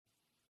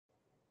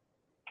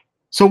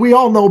So we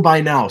all know by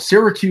now,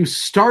 Syracuse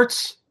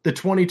starts the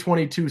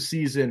 2022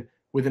 season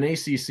with an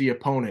ACC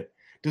opponent.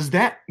 Does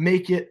that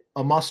make it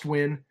a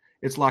must-win?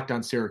 It's Locked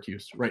On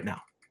Syracuse right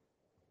now.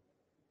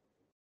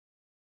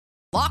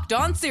 Locked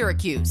On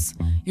Syracuse,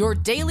 your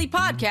daily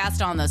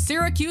podcast on the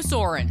Syracuse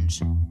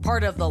Orange,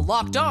 part of the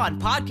Locked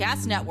On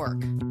Podcast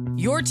Network,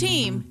 your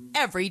team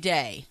every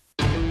day.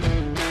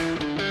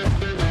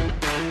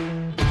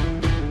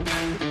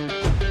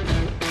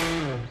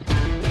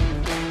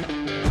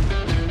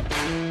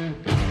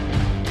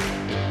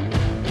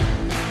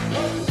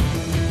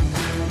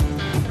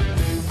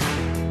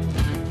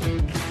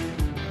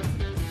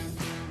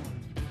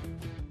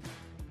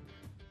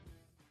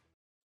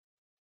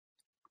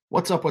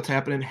 What's up? What's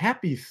happening?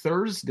 Happy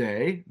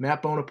Thursday.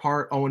 Matt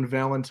Bonaparte, Owen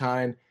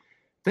Valentine.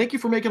 Thank you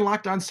for making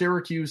Locked On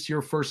Syracuse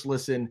your first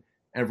listen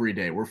every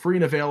day. We're free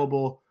and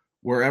available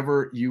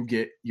wherever you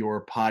get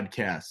your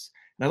podcasts.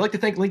 And I'd like to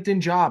thank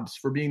LinkedIn Jobs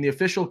for being the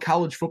official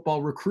college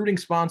football recruiting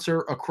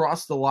sponsor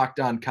across the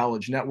Locked On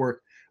College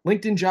Network.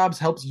 LinkedIn Jobs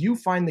helps you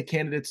find the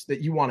candidates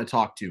that you want to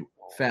talk to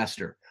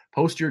faster.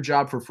 Post your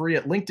job for free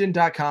at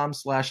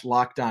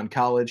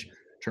linkedin.com/lockedoncollege.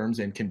 Terms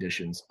and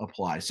conditions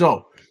apply.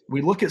 So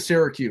we look at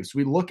Syracuse.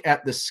 We look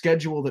at the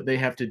schedule that they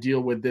have to deal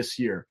with this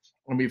year.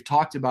 And we've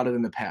talked about it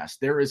in the past.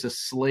 There is a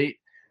slate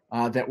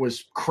that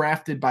was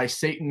crafted by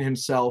Satan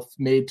himself,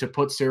 made to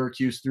put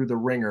Syracuse through the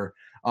ringer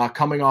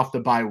coming off the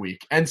bye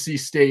week. NC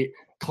State,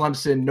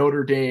 Clemson,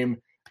 Notre Dame,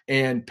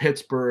 and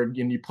Pittsburgh,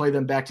 and you play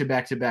them back to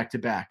back to back to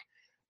back.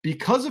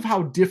 Because of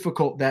how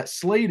difficult that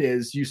slate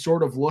is, you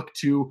sort of look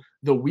to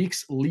the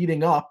weeks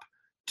leading up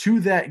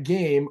to that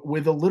game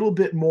with a little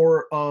bit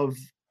more of,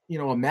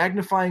 a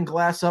magnifying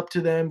glass up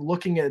to them,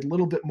 looking at a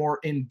little bit more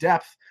in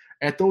depth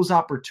at those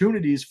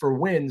opportunities for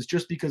wins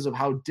just because of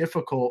how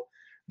difficult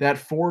that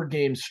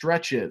 4-game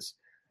stretch is.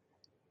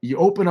 You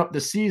open up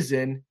the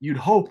season, you'd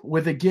hope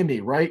with a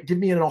gimme, right? Give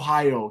me an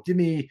Ohio, give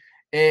me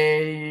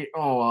a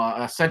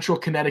Central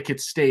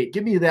Connecticut State,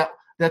 give me that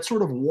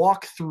sort of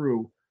walk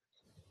through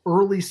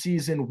early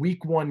season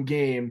week 1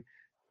 game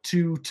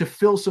to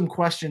fill some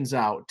questions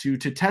out, to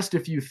test a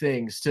few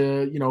things,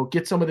 to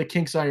get some of the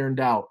kinks ironed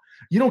out.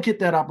 You don't get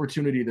that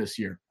opportunity this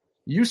year.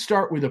 You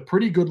start with a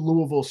pretty good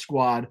Louisville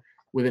squad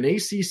with an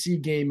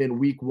ACC game in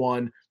week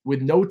 1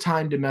 with no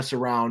time to mess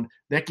around.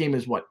 That game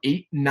is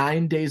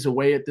 8-9 days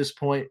away at this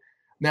point.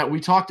 Matt, we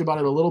talked about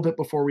it a little bit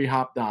before we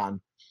hopped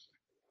on,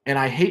 and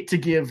I hate to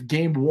give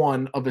game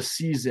 1 of a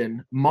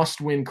season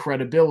must-win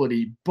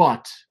credibility,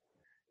 but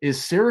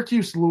is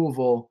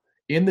Syracuse-Louisville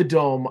in the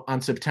Dome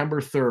on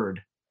September 3rd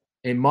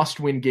a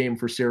must-win game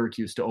for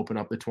Syracuse to open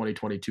up the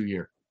 2022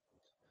 year?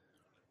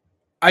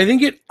 I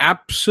think it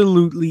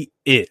absolutely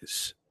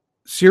is.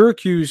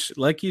 Syracuse,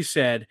 like you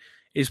said,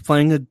 is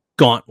playing a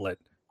gauntlet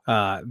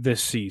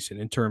this season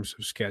in terms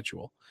of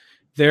schedule.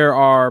 There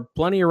are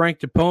plenty of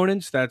ranked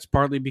opponents. That's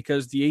partly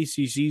because the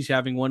ACC is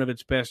having one of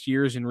its best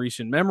years in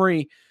recent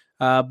memory,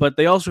 but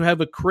they also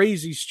have a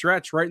crazy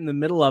stretch right in the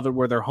middle of it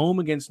where they're home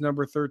against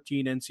number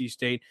 13 NC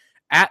State,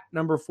 at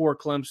number 4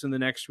 Clemson the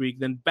next week,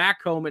 then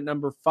back home at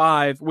number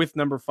 5 with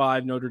number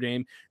 5 Notre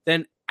Dame,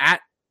 then at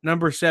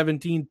number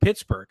 17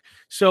 Pittsburgh.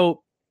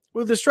 So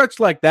with a stretch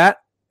like that,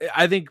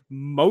 I think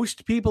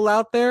most people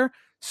out there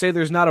say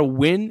there's not a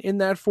win in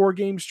that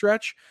 4-game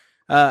stretch.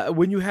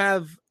 When you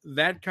have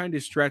that kind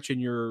of stretch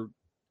in your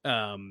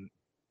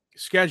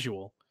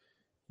schedule,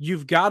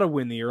 you've got to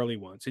win the early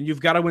ones, and you've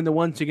got to win the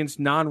ones against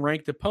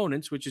non-ranked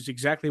opponents, which is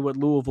exactly what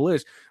Louisville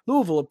is.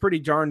 Louisville, a pretty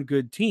darn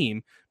good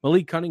team.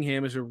 Malik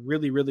Cunningham is a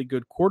really, really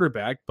good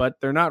quarterback, but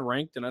they're not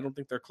ranked, and I don't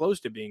think they're close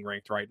to being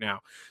ranked right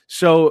now.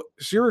 So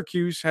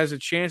Syracuse has a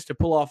chance to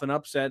pull off an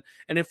upset,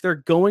 and if they're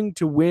going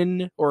to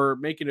win or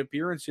make an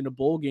appearance in a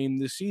bowl game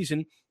this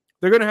season,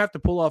 they're going to have to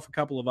pull off a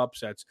couple of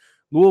upsets.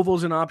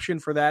 Louisville's an option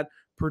for that.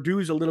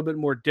 Purdue's a little bit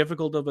more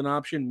difficult of an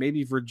option.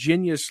 Maybe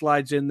Virginia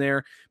slides in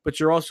there, but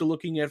you're also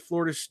looking at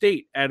Florida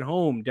State at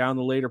home down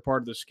the later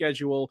part of the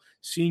schedule,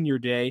 senior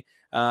day,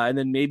 and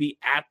then maybe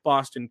at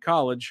Boston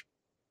College.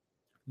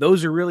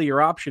 Those are really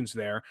your options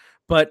there.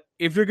 But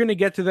if you're going to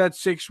get to that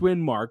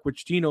 6-win mark,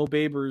 which Dino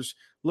Babers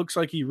looks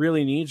like he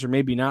really needs, or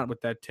maybe not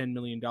with that $10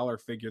 million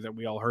figure that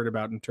we all heard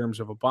about in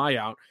terms of a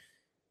buyout,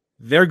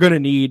 they're going to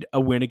need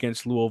a win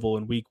against Louisville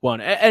in week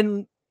 1.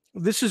 And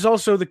this is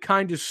also the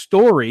kind of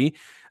story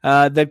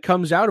that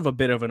comes out of a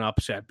bit of an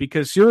upset,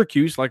 because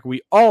Syracuse, like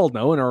we all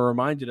know and are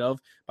reminded of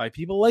by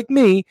people like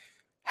me,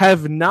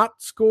 have not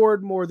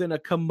scored more than a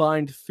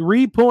combined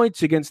 3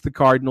 points against the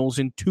Cardinals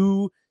in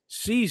 2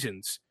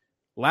 seasons.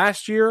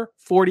 Last year,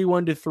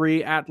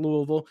 41-3 at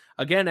Louisville.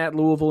 Again, at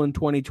Louisville in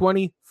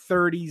 2020,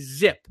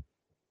 30-zip.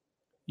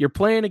 You're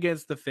playing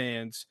against the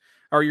fans,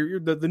 or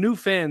the new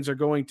fans are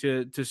going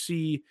to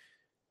see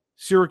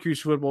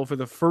Syracuse football for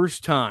the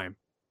first time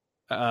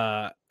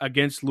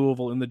against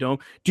Louisville in the Dome.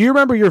 Do you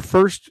remember your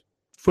first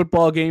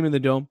football game in the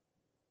Dome?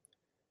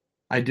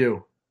 I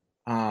do.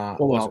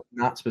 Well,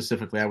 not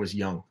specifically. I was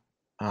young.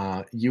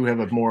 You have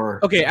a more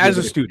as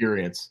a student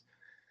experience.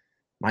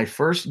 My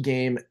first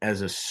game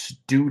as a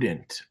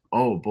student.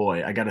 Oh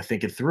boy, I got to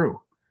think it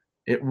through.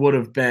 It would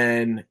have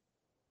been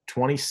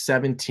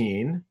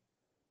 2017.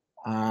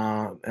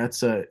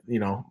 That's I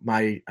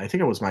think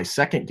it was my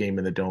second game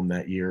in the Dome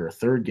that year.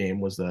 Third game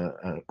was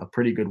a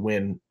pretty good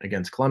win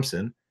against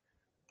Clemson.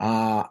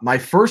 My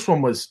first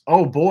one was,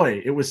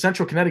 it was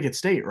Central Connecticut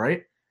State,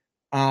 right?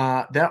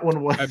 That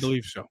one was, I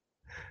believe so,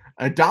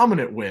 a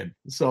dominant win.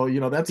 So,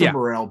 that's a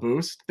morale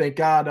boost. Thank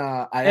God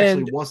I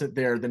actually wasn't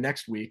there the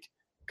next week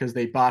because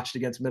they botched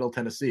against Middle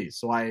Tennessee.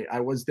 So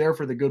I was there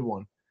for the good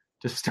one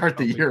to start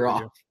the year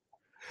off,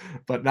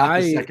 but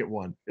not the second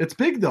one. It's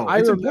big, though.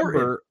 It's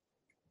important.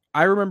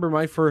 I remember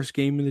my first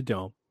game in the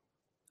Dome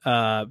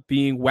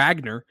being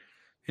Wagner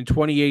in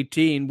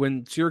 2018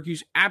 when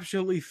Syracuse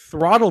absolutely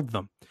throttled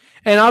them.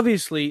 And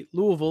obviously,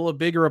 Louisville, a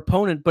bigger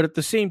opponent, but at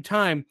the same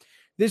time,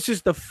 this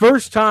is the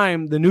first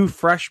time the new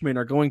freshmen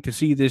are going to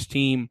see this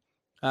team.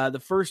 The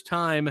first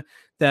time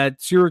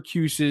that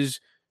Syracuse's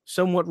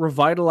somewhat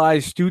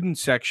revitalized student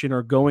section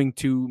are going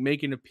to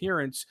make an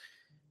appearance.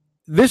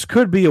 This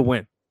could be a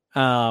win.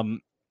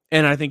 And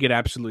I think it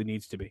absolutely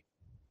needs to be.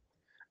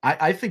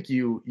 I think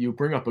you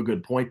bring up a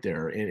good point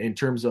there in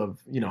terms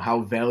of,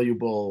 how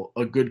valuable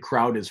a good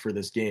crowd is for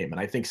this game. And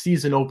I think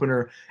season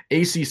opener,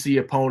 ACC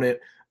opponent,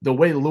 the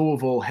way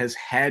Louisville has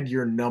had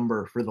your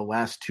number for the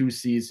last 2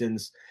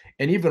 seasons,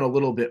 and even a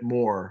little bit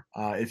more,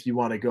 if you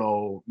want to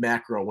go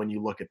macro when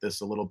you look at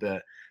this a little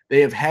bit,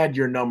 they have had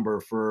your number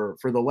for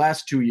the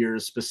last 2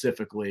 years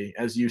specifically,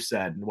 as you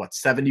said,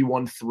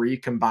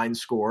 71-3 combined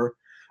score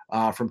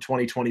from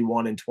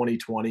 2021 and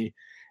 2020.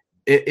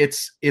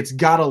 It's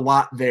got a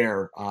lot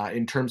there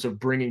in terms of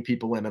bringing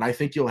people in. And I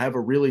think you'll have a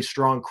really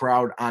strong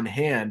crowd on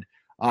hand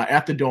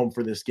at the Dome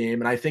for this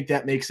game. And I think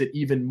that makes it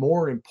even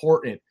more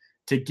important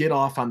to get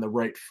off on the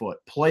right foot,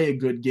 play a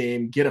good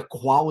game, get a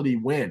quality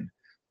win,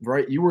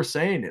 right? You were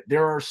saying it.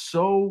 There are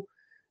so,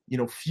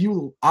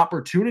 few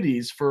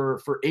opportunities for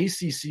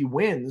ACC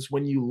wins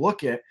when you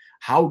look at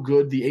how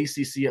good the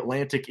ACC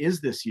Atlantic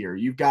is this year.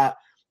 You've got,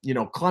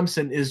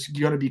 Clemson is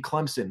going to be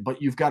Clemson,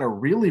 but you've got a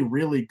really,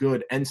 really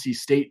good NC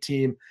State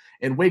team.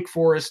 And Wake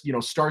Forest,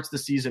 starts the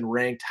season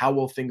ranked. How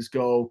will things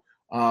go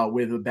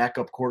with a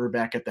backup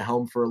quarterback at the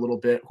helm for a little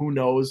bit? Who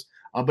knows?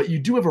 But you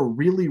do have a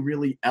really,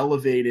 really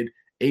elevated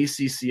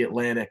ACC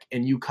Atlantic,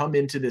 and you come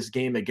into this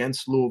game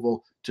against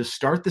Louisville to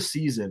start the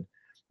season,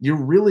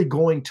 you're really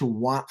going to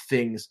want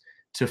things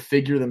to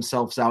figure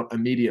themselves out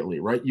immediately,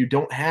 right? You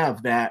don't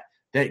have that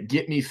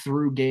get me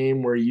through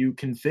game where you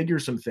can figure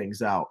some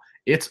things out.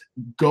 It's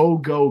go,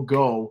 go,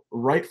 go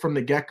right from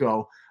the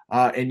get-go,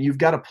 and you've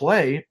got to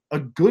play a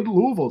good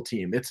Louisville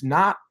team. It's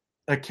not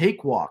a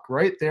cakewalk,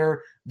 right?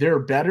 They're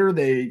better.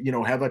 They,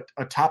 have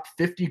a top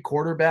 50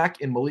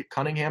 quarterback in Malik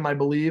Cunningham, I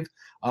believe.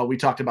 We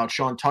talked about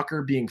Sean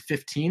Tucker being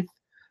 15th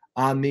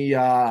on the,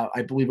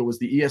 I believe it was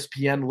the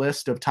ESPN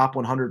list of top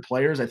 100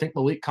 players. I think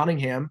Malik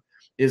Cunningham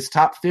is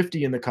top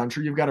 50 in the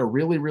country. You've got a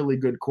really, really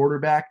good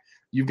quarterback.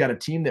 You've got a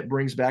team that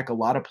brings back a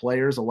lot of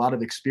players, a lot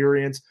of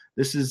experience.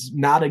 This is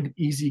not an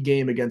easy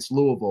game against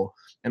Louisville.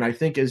 And I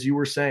think, as you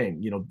were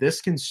saying,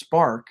 this can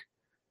spark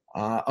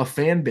a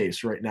fan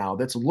base right now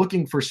that's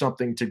looking for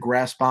something to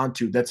grasp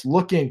onto, that's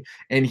looking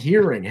and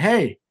hearing,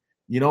 hey,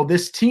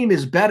 this team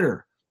is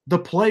better. The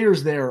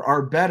players there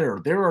are better.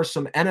 There are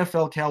some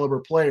NFL caliber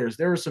players.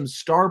 There are some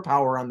star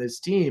power on this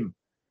team.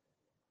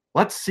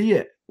 Let's see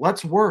it.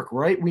 Let's work,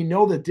 right? We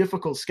know the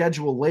difficult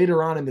schedule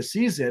later on in the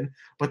season,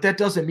 but that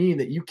doesn't mean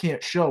that you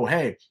can't show,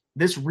 hey,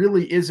 this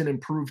really is an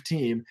improved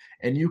team,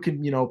 and you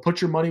can,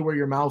 put your money where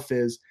your mouth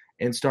is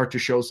and start to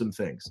show some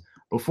things.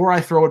 Before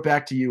I throw it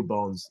back to you,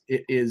 Bones,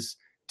 it is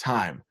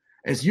time.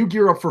 As you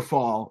gear up for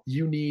fall,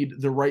 you need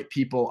the right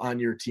people on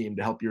your team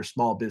to help your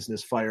small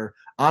business fire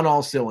on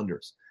all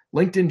cylinders.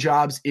 LinkedIn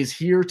Jobs is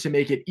here to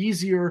make it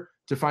easier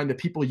to find the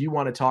people you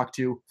want to talk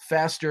to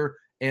faster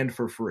and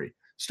for free.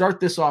 Start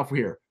this off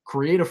here.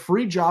 Create a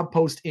free job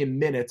post in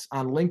minutes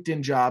on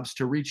LinkedIn Jobs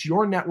to reach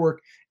your network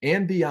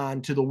and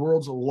beyond to the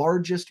world's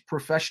largest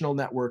professional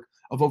network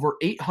of over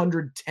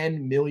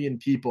 810 million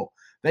people.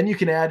 Then you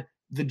can add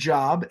the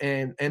job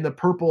and the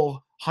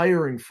purple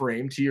hiring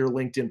frame to your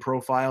LinkedIn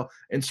profile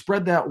and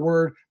spread that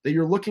word that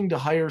you're looking to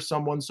hire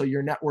someone so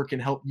your network can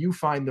help you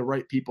find the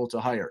right people to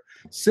hire.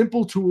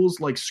 Simple tools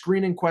like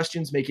screening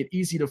questions make it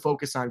easy to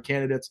focus on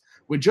candidates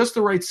with just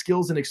the right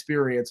skills and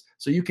experience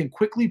so you can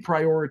quickly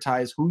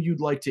prioritize who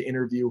you'd like to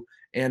interview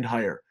and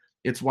hire.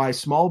 It's why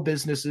small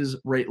businesses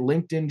rate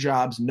LinkedIn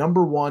Jobs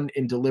 #1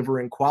 in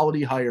delivering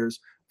quality hires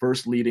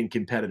versus leading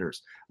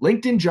competitors.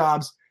 LinkedIn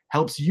Jobs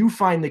helps you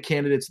find the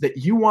candidates that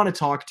you want to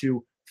talk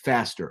to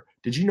faster.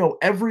 Did you know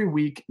every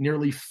week,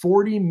 nearly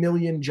 40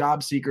 million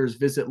job seekers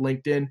visit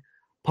LinkedIn?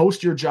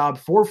 Post your job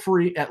for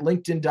free at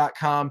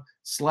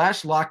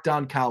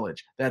linkedin.com/LockedOnCollege.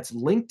 That's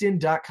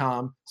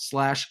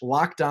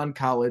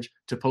linkedin.com/LockedOnCollege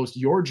to post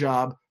your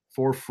job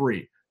for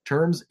free.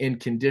 Terms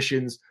and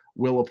conditions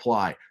will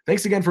apply.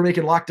 Thanks again for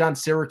making Locked On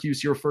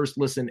Syracuse your first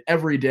listen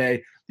every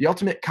day. The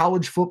ultimate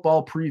college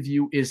football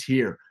preview is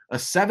here. A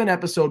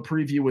 7-episode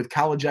preview with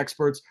college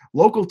experts,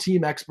 local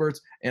team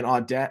experts, and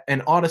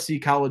Odyssey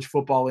college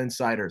football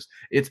insiders.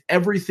 It's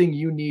everything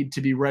you need to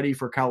be ready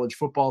for college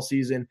football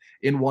season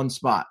in one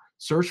spot.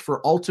 Search for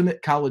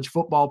Ultimate College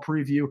Football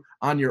Preview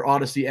on your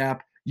Odyssey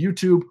app,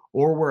 YouTube,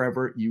 or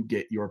wherever you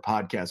get your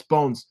podcast.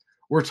 Bones,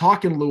 we're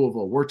talking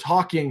Louisville. We're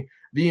talking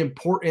the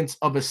importance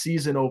of a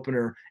season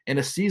opener and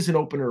a season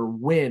opener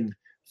win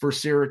for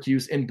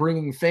Syracuse and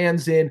bringing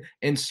fans in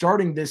and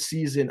starting this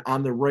season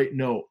on the right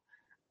note.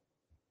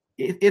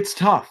 It's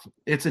tough.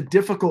 It's a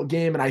difficult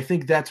game, and I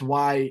think that's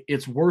why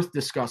it's worth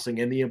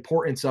discussing, and the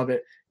importance of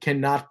it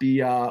cannot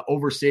be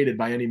overstated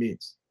by any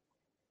means.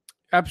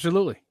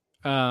 Absolutely.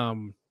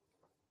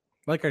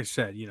 Like I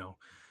said,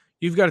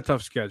 you've got a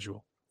tough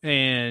schedule,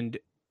 and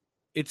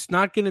it's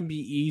not going to be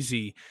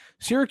easy.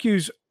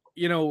 Syracuse,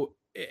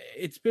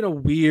 it's been a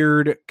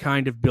weird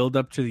kind of build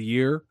up to the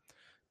year,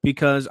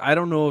 because I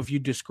don't know if you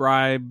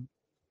describe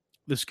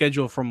the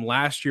schedule from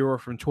last year or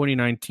from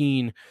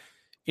 2019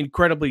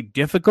 incredibly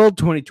difficult.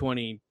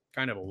 2020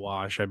 kind of a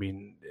wash. I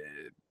mean,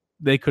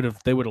 they would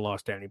have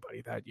lost to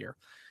anybody that year.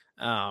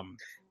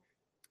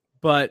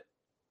 But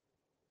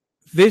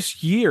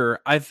this year,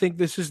 I think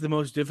this is the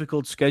most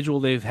difficult schedule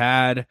they've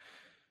had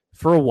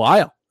for a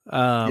while.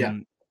 No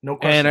question.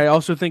 And I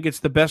also think it's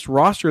the best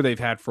roster they've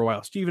had for a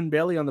while. Stephen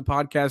Bailey on the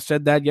podcast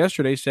said that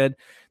yesterday, said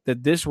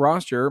that this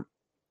roster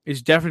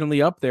is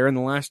definitely up there in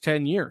the last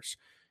 10 years.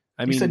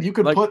 He said you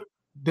could put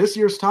this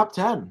year's top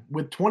 10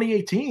 with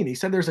 2018. He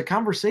said there's a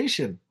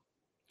conversation.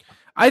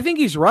 I think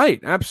he's right.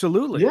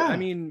 Absolutely. Yeah. I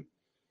mean,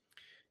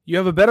 you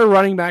have a better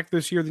running back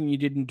this year than you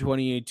did in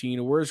 2018.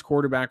 A worse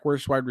quarterback,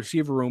 worse wide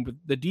receiver room, but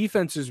the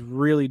defense is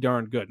really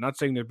darn good. Not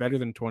saying they're better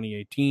than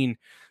 2018,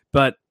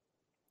 but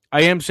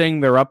I am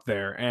saying they're up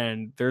there,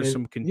 and there's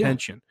some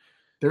contention.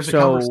 Yeah. There's a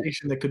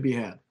conversation that could be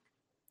had.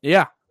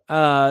 Yeah.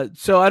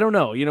 So I don't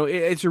know.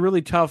 It's a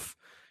really tough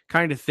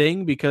kind of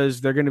thing because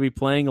they're going to be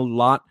playing a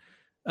lot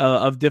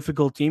of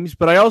difficult teams,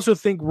 but I also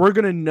think we're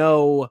going to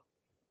know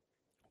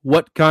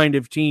what kind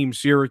of team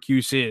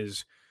Syracuse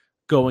is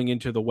going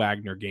into the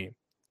Wagner game,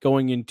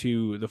 going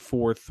into the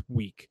fourth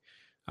week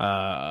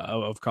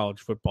of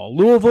college football.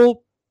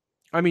 Louisville,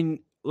 I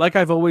mean, like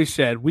I've always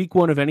said, week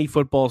one of any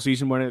football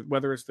season,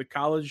 whether it's the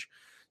college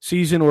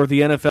season or the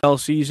NFL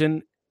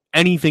season,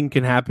 anything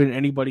can happen.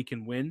 Anybody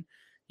can win.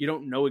 You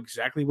don't know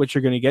exactly what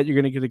you're going to get. You're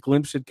going to get a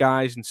glimpse at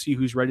guys and see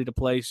who's ready to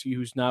play, see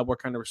who's not, what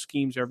kind of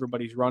schemes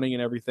everybody's running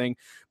and everything.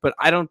 But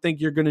I don't think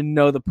you're going to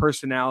know the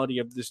personality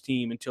of this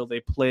team until they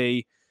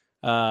play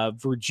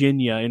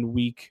Virginia in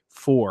week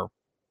 4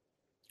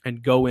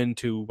 and go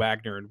into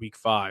Wagner in week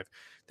 5.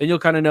 Then you'll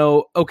kind of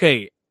know,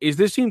 okay, is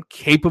this team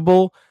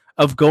capable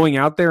of going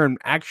out there and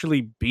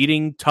actually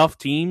beating tough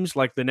teams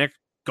like the next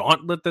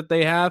gauntlet that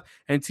they have,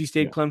 NC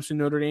State, Clemson,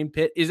 Notre Dame,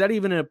 Pitt? Is that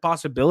even a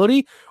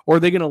possibility, or are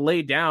they going to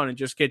lay down and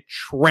just get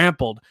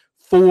trampled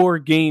 4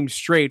 games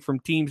straight from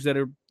teams that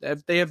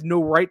they have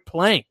no right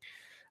playing?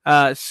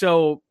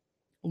 So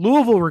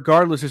Louisville,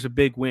 regardless, is a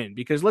big win,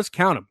 because let's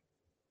count them.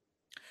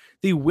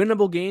 The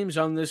winnable games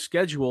on this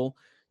schedule,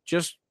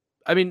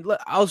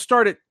 I'll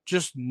start at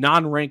just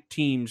non-ranked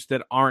teams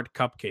that aren't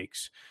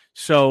cupcakes.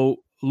 So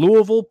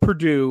Louisville,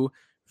 Purdue,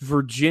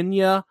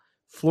 Virginia,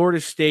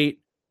 Florida State,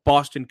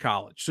 Boston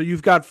College. So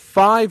you've got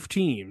 5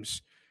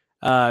 teams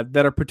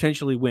that are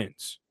potentially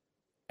wins.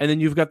 And then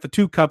you've got the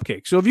 2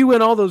 cupcakes. So if you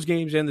win all those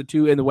games and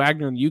the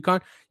Wagner and the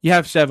UConn, you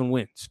have 7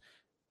 wins.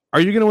 Are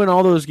you going to win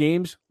all those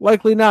games?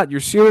 Likely not. You're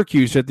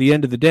Syracuse at the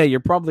end of the day.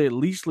 You're probably at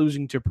least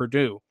losing to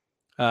Purdue.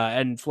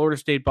 And Florida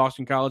State,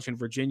 Boston College, and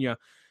Virginia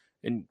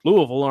and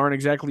Louisville aren't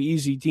exactly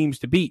easy teams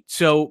to beat.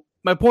 So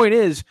my point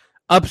is,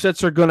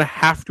 upsets are going to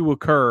have to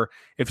occur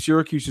if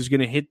Syracuse is going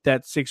to hit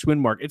that 6-win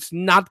mark. It's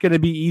not going to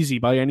be easy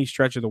by any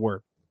stretch of the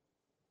word.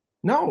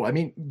 No, I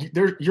mean,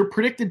 you're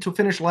predicted to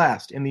finish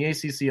last in the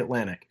ACC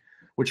Atlantic,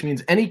 which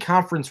means any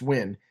conference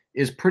win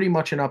is pretty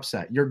much an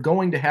upset. You're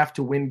going to have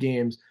to win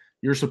games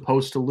you're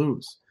supposed to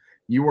lose.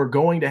 You are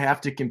going to have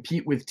to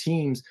compete with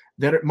teams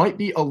that it might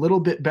be a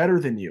little bit better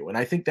than you. And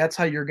I think that's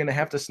how you're going to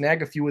have to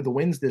snag a few of the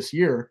wins this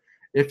year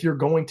if you're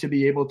going to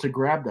be able to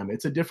grab them.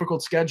 It's a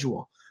difficult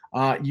schedule.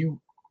 You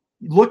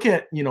look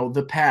at,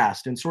 the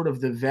past and sort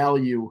of the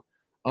value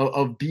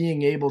of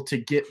being able to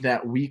get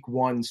that week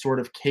 1 sort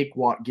of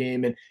cakewalk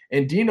game.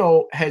 And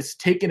Dino has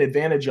taken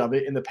advantage of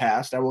it in the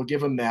past. I will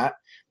give him that.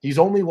 He's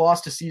only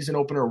lost a season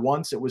opener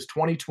once. It was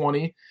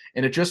 2020.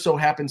 And it just so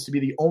happens to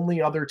be the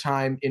only other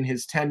time in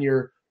his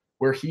tenure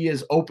where he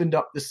has opened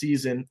up the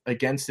season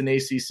against an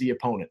ACC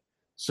opponent.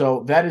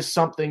 So that is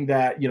something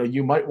that,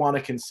 you might want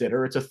to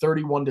consider. It's a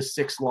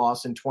 31-6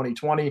 loss in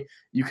 2020.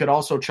 You could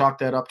also chalk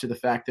that up to the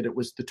fact that it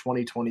was the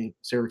 2020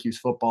 Syracuse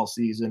football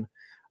season,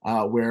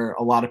 where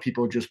a lot of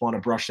people just want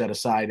to brush that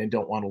aside and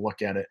don't want to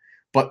look at it.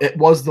 But it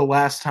was the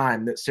last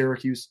time that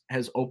Syracuse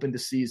has opened a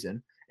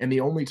season, and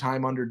the only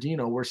time under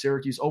Dino where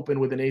Syracuse opened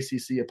with an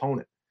ACC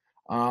opponent.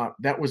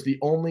 That was the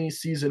only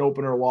season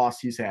opener loss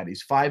he's had.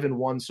 He's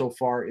 5-1 so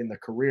far in the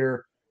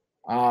career.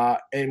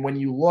 And when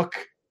you look,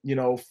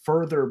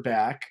 further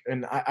back,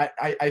 and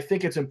I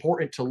think it's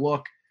important to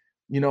look,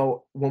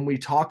 when we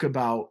talk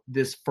about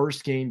this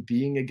first game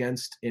being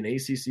against an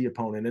ACC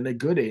opponent and a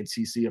good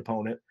ACC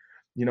opponent,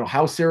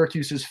 how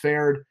Syracuse has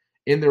fared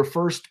in their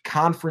first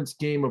conference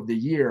game of the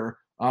year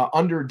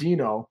under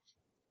Dino.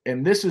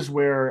 And this is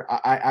where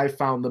I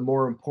found the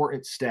more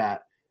important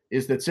stat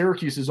is that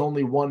Syracuse has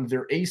only won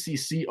their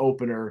ACC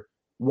opener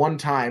one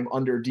time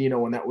under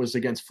Dino, and that was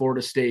against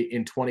Florida State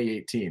in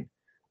 2018.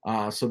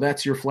 So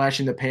that's your flash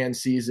in the pan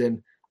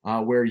season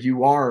where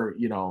you are,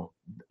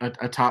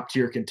 a top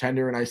tier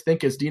contender. And I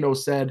think, as Dino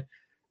said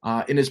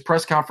in his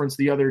press conference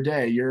the other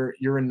day, you're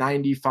a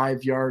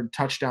 95-yard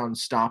touchdown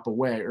stop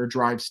away or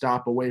drive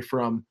stop away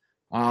from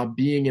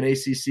being an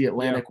ACC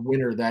Atlantic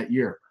winner that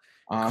year.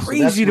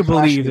 Crazy to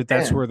believe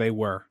that's where they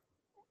were.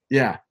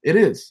 Yeah, it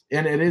is.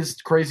 And it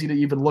is crazy to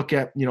even look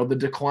at, the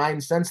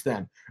decline since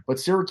then. But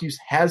Syracuse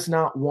has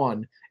not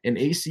won an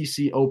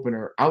ACC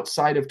opener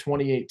outside of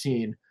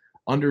 2018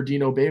 under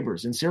Dino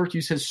Babers. And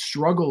Syracuse has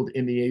struggled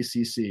in the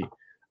ACC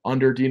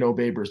under Dino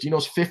Babers.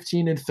 Dino's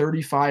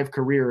 15-35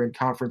 career in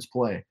conference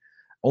play.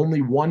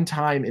 Only one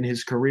time in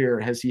his career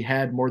has he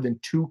had more than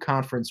 2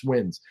 conference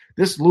wins.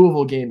 This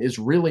Louisville game is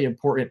really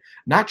important,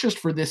 not just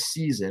for this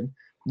season,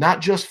 not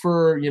just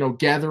for,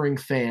 gathering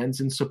fans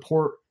and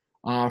support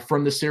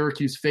from the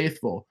Syracuse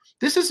faithful.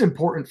 This is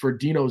important for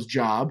Dino's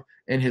job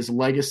and his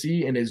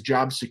legacy and his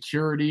job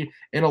security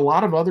and a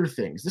lot of other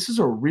things. This is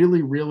a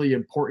really, really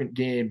important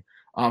game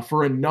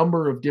for a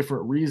number of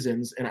different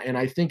reasons. And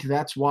I think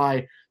that's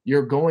why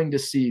you're going to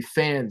see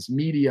fans,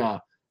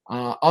 media,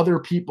 other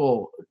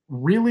people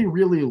really,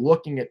 really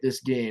looking at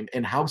this game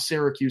and how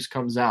Syracuse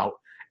comes out.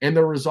 And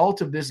the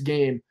result of this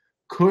game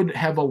could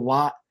have a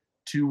lot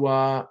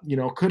to,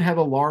 could have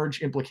a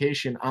large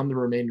implication on the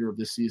remainder of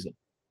this season.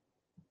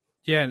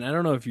 Yeah, and I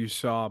don't know if you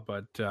saw,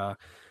 but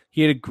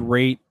he had a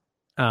great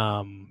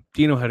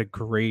Dino had a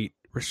great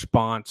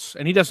response,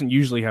 and he doesn't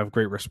usually have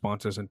great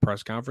responses in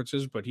press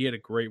conferences, but he had a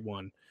great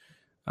one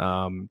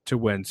to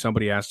when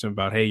somebody asked him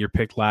about, hey, you're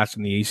picked last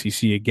in the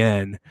ACC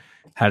again.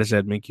 How does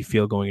that make you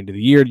feel going into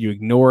the year? Do you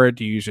ignore it?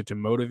 Do you use it to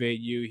motivate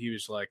you? He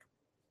was like,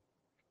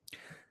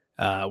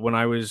 when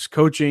I was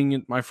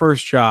coaching my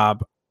first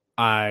job,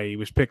 I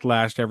was picked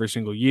last every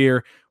single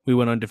year. We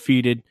went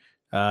undefeated.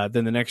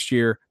 Then the next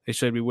year, they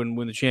said we wouldn't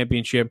win the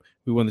championship.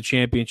 We won the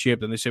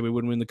championship. Then they said we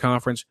wouldn't win the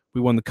conference.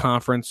 We won the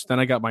conference. Then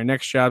I got my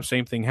next job.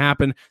 Same thing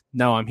happened.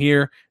 Now I'm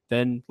here.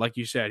 Then, like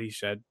you said, he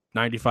said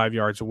 95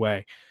 yards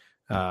away.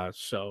 And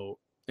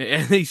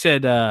he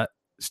said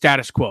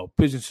status quo,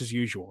 business as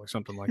usual, or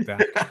something like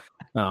that.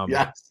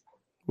 Yes.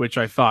 Which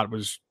I thought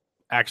was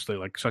actually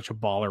like such a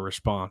baller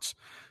response.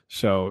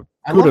 So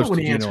I love it when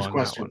he answers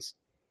questions.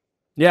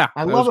 Yeah,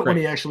 I love it when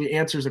he actually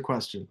answers a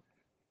question.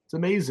 It's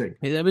amazing.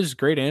 Yeah, that was a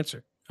great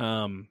answer.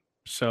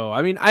 So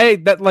I mean, I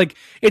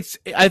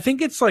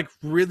think it's like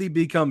really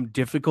become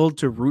difficult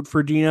to root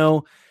for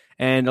Dino,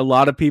 and a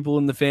lot of people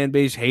in the fan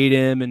base hate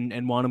him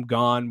and want him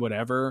gone,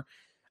 whatever.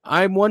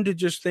 I'm one to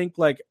just think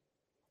like,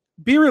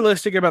 be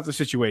realistic about the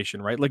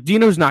situation, right? Like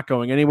Dino's not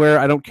going anywhere.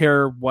 I don't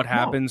care what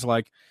happens. No.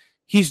 Like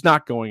he's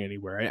not going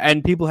anywhere,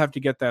 and people have to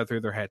get that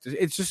through their heads.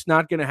 It's just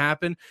not going to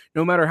happen.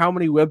 No matter how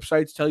many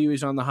websites tell you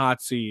he's on the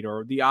hot seat,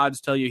 or the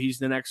odds tell you he's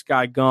the next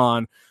guy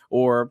gone,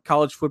 or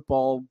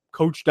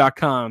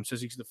collegefootballcoach.com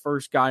says he's the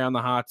first guy on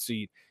the hot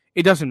seat.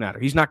 It doesn't matter.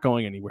 He's not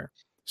going anywhere.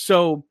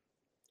 So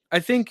I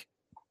think,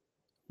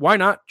 why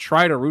not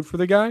try to root for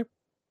the guy?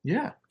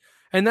 Yeah.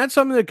 And that's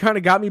something that kind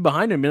of got me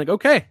behind him. Like,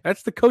 okay,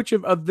 that's the coach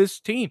of this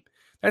team.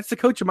 That's the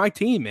coach of my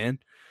team, man.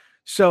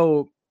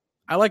 So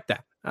I like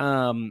that.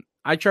 I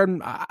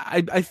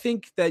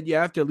think that you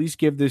have to at least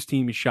give this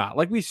team a shot.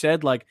 Like we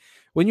said, like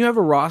when you have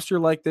a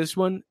roster like this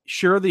one,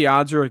 sure, the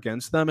odds are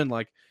against them, and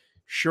like,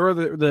 sure,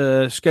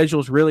 the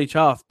schedule's really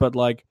tough, but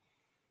like,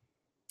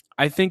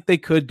 I think they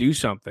could do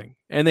something.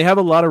 And they have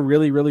a lot of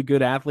really, really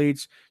good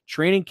athletes.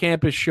 Training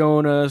camp has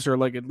shown us, or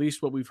like at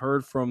least what we've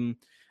heard from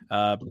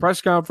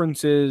press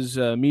conferences,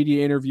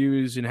 media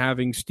interviews, and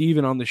having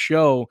Steven on the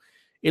show,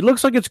 it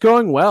looks like it's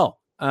going well.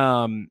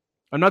 I'm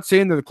not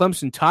saying they're the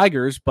Clemson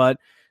Tigers, but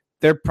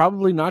they're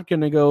probably not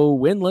going to go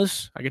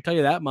winless. I can tell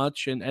you that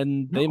much.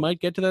 And they might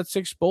get to that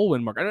 6 bowl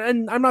win mark.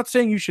 And I'm not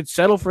saying you should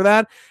settle for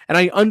that. And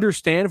I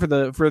understand for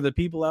the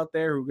people out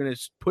there who are going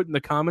to put in the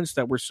comments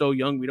that we're so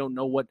young, we don't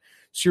know what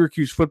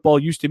Syracuse football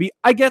used to be.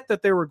 I get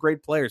that they were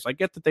great players. I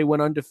get that they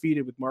went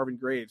undefeated with Marvin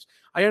Graves.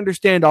 I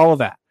understand all of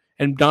that.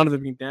 And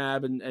Donovan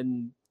McNabb,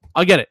 and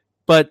I get it.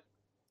 But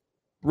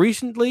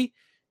recently,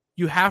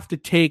 you have to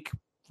take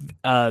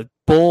a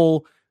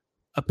bowl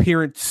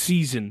appearance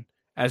season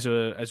as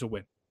a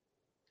win.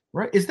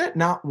 Right. Is that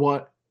not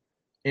what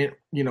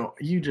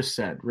you just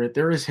said, right?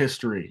 There is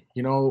history.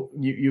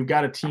 You've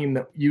got a team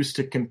that used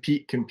to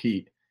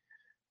compete.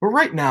 But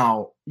right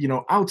now,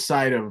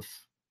 outside of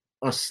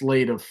a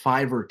slate of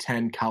 5 or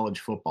 10 college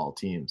football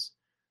teams,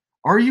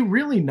 are you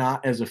really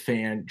not, as a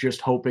fan,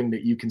 just hoping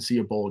that you can see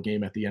a bowl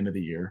game at the end of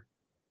the year?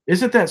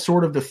 Isn't that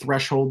sort of the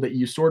threshold that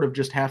you sort of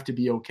just have to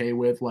be okay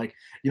with? Like,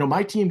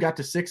 my team got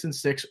to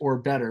 6-6 or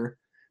better.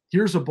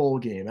 Here's a bowl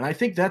game. And I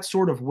think that's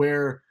sort of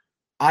where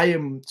I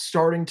am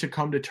starting to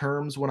come to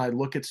terms when I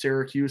look at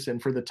Syracuse,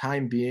 and for the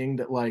time being,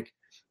 that like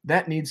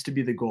that needs to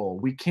be the goal.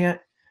 We can't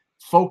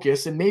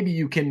focus, and maybe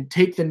you can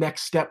take the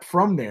next step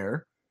from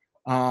there,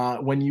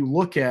 when you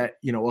look at,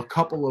 a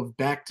couple of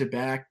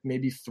back-to-back,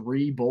 maybe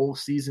 3 bowl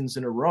seasons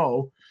in a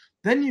row,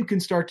 then you can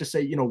start to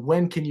say,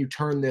 when can you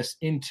turn this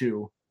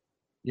into,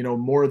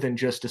 more than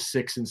just a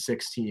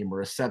 6-6 team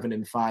or a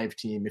 7-5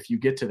 team if you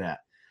get to that.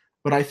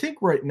 But I think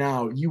right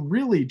now you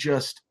really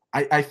just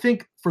I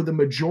think for the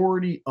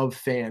majority of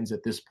fans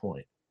at this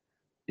point,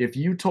 if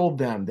you told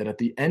them that at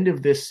the end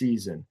of this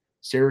season,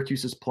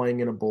 Syracuse is playing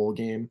in a bowl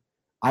game,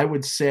 I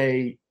would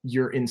say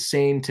you're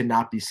insane to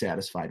not be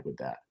satisfied with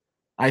that.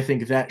 I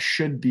think that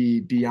should be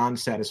beyond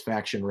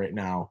satisfaction right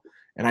now.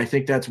 And I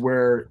think that's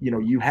where,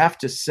 you have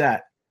to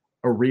set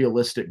a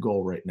realistic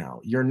goal right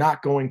now. You're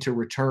not going to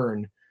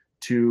return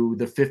to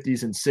the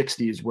 50s and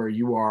 60s where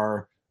you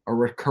are a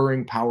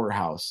recurring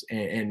powerhouse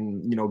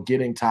and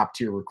getting top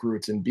tier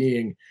recruits and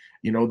being,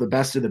 the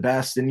best of the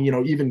best, and,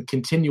 even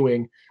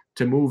continuing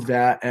to move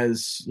that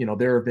as,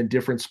 there have been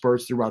different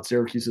spurts throughout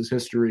Syracuse's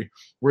history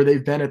where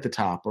they've been at the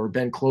top or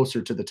been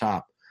closer to the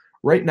top.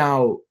 Right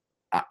now,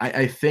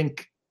 I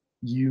think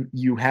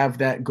you have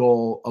that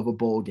goal of a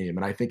bowl game,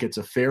 and I think it's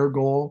a fair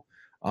goal.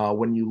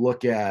 When you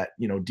look at,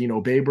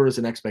 Dino Babers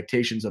and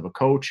expectations of a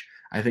coach,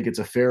 I think it's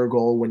a fair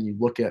goal when you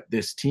look at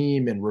this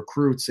team and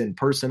recruits and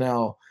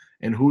personnel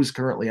and who's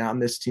currently on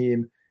this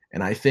team.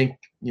 And I think,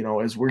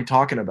 as we're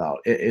talking about,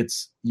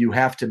 you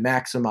have to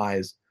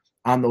maximize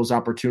on those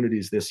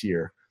opportunities this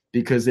year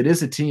because it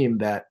is a team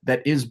that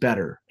is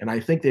better. And I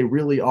think they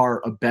really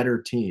are a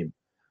better team.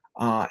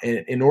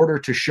 And in order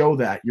to show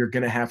that, you're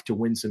going to have to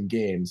win some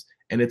games,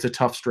 and it's a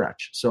tough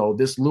stretch. So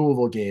this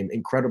Louisville game,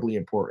 incredibly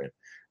important.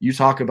 You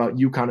talk about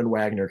UConn and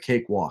Wagner,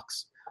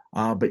 cakewalks.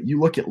 But you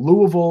look at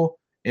Louisville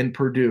and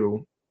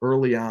Purdue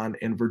early on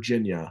in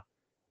Virginia,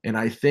 and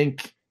I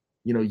think,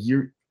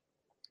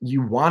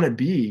 you want to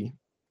be,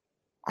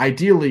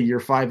 ideally, you're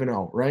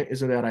 5-0, right?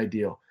 Isn't that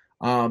ideal?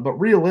 But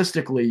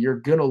realistically, you're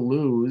going to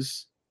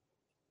lose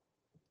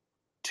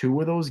 2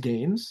 of those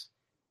games,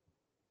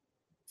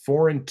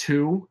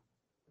 4-2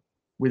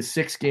 with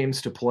 6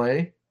 games to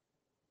play,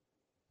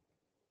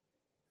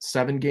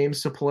 7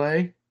 games to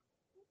play.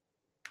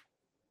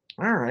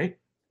 All right.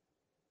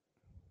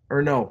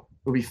 Or no,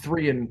 it'll be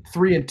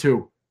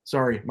 3-2.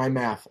 Sorry, my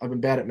math. I've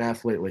been bad at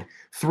math lately.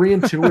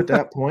 3-2 at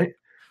that point.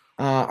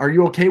 Are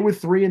you okay with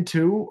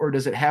 3-2, or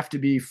does it have to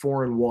be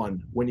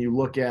 4-1 when you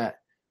look at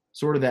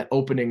sort of that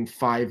opening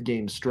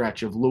 5-game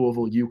stretch of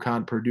Louisville,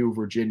 UConn, Purdue,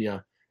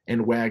 Virginia,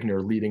 and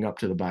Wagner leading up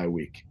to the bye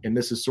week? And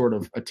this is sort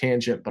of a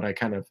tangent, but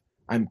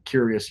I'm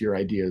curious your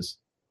ideas.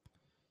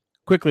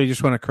 Quickly,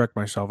 just want to correct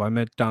myself. I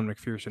meant Don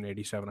McPherson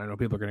 87. I know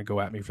people are going to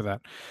go at me for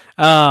that.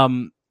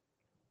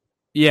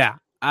 Yeah.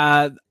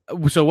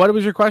 So what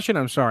was your question?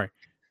 I'm sorry.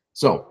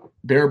 So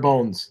bare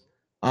bones.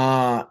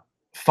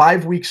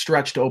 5-week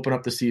stretch to open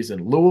up the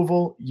season.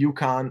 Louisville,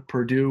 UConn,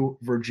 Purdue,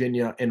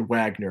 Virginia, and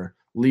Wagner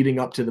leading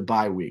up to the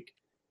bye week.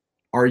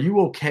 Are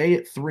you okay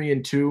at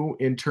 3-2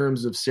 in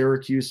terms of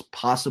Syracuse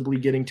possibly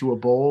getting to a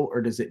bowl,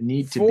 or does it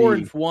need to be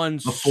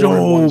 4-1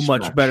 so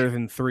much better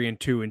than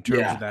 3-2 in terms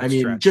of that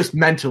stretch? Just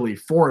mentally,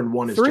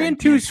 4-1 is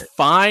 3-2 is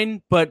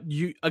fine, but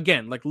you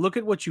again, look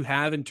at what you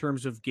have in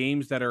terms of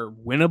games that are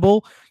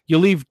winnable.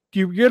 You're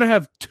gonna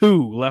have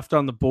 2 left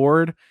on the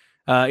board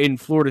in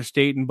Florida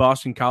State and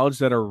Boston College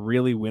that are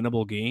really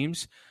winnable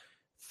games.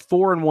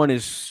 4-1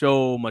 is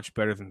so much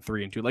better than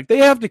 3-2. They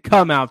have to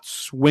come out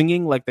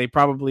swinging like they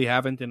probably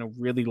haven't in a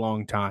really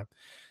long time.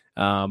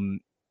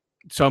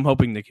 So I'm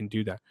hoping they can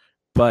do that.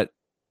 But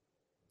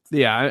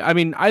yeah,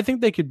 I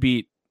think they could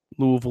beat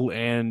Louisville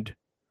and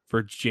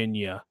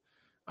Virginia.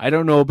 I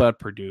don't know about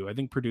Purdue. I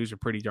think Purdue's a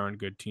pretty darn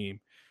good team.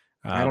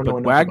 I don't know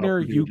but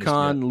Wagner,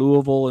 UConn,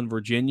 Louisville, and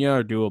Virginia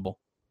are doable.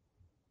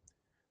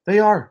 They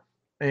are.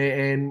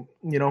 And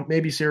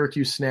maybe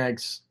Syracuse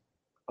snags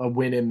a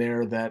win in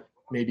there that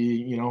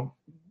maybe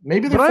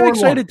they're. But I'm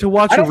excited to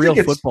watch a real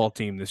football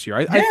team this year.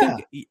 I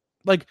think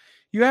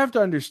you have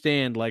to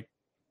understand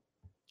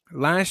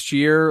last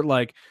year,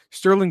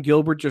 Sterling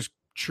Gilbert just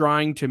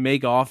trying to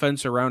make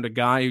offense around a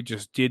guy who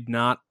just did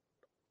not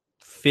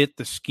fit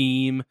the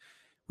scheme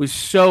was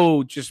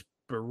so just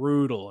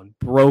brutal and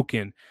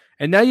broken.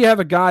 And now you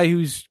have a guy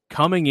who's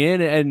coming in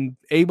and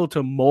able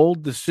to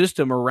mold the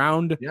system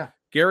around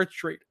Garrett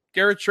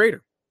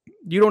Schrader.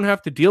 You don't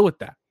have to deal with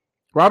that.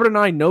 Robert and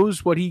I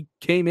knows what he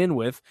came in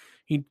with.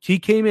 He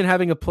came in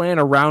having a plan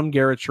around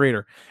Garrett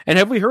Schrader. And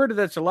have we heard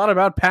that's a lot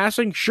about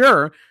passing?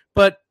 Sure.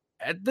 But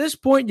at this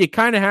point, you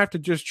kind of have to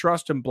just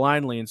trust him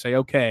blindly and say,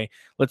 okay,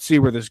 let's see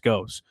where this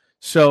goes.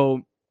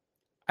 So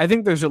I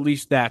think there's at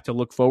least that to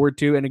look forward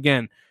to. And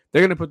again,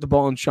 they're going to put the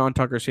ball in Sean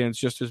Tucker's hands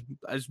just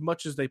as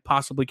much as they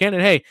possibly can.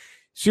 And hey,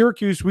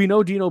 Syracuse, we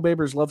know Dino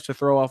Babers loves to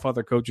throw off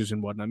other coaches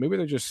and whatnot. Maybe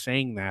they're just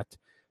saying that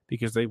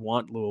because they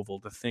want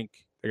Louisville to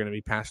think they're going to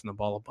be passing the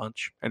ball a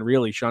bunch. And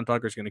really, Sean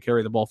Tucker's going to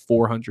carry the ball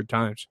 400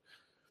 times.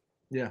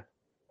 Yeah.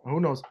 Who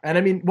knows?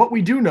 And what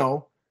we do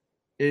know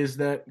is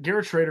that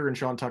Garrett Schrader and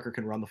Sean Tucker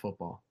can run the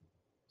football.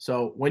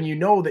 So when you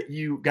know that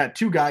you got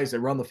 2 guys that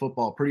run the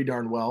football pretty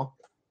darn well,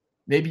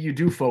 maybe you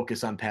do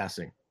focus on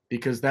passing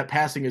because that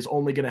passing is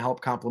only going to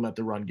help complement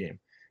the run game.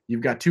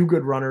 You've got two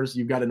good runners.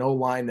 You've got an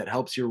O-line that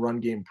helps your run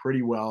game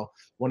pretty well.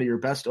 One of your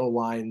best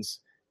O-lines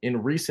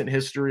in recent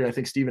history. I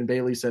think Stephen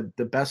Bailey said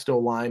the best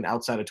O-line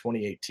outside of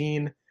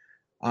 2018.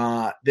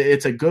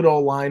 It's a good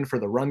O-line for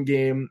the run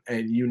game,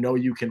 and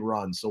you can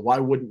run. So why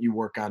wouldn't you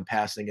work on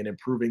passing and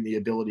improving the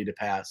ability to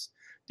pass?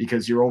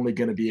 Because you're only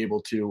going to be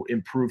able to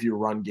improve your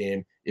run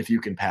game if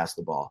you can pass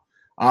the ball.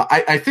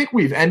 I think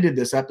we've ended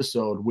this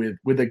episode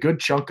with a good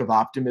chunk of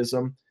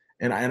optimism,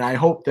 and I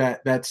hope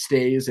that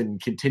stays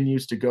and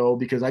continues to go,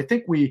 because I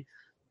think we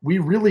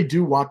really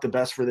do want the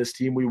best for this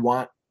team. We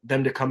want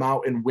them to come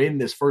out and win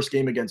this first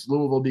game against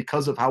Louisville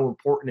because of how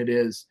important it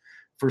is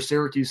for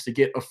Syracuse to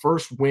get a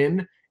first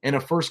win and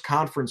a first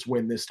conference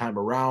win this time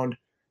around.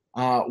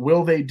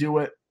 Will they do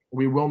it?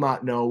 We will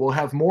not know. We'll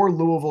have more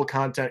Louisville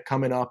content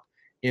coming up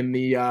in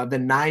the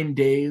 9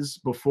 days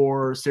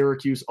before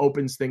Syracuse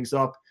opens things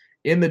up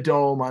in the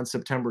Dome on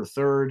September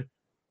 3rd.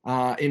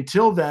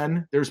 Until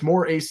then, there's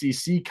more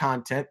ACC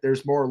content.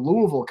 There's more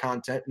Louisville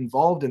content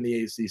involved in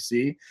the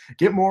ACC.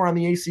 Get more on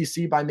the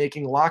ACC by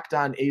making Locked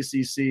On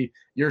ACC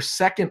your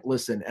second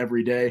listen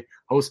every day.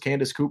 Host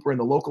Candace Cooper and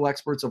the local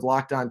experts of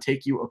Locked On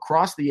take you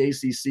across the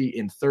ACC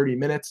in 30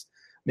 minutes.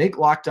 Make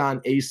Locked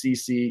On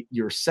ACC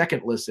your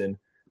second listen.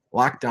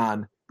 Locked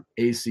On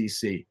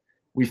ACC.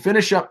 We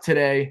finish up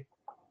today.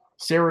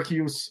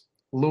 Syracuse,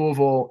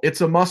 Louisville.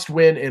 It's a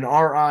must-win in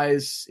our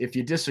eyes. If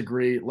you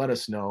disagree, let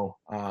us know.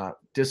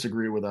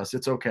 Disagree with us.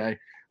 It's okay.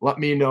 Let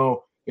me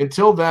know.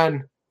 Until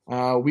then,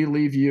 we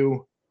leave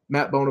you.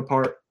 Matt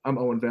Bonaparte. I'm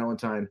Owen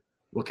Valentine.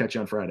 We'll catch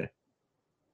you on Friday.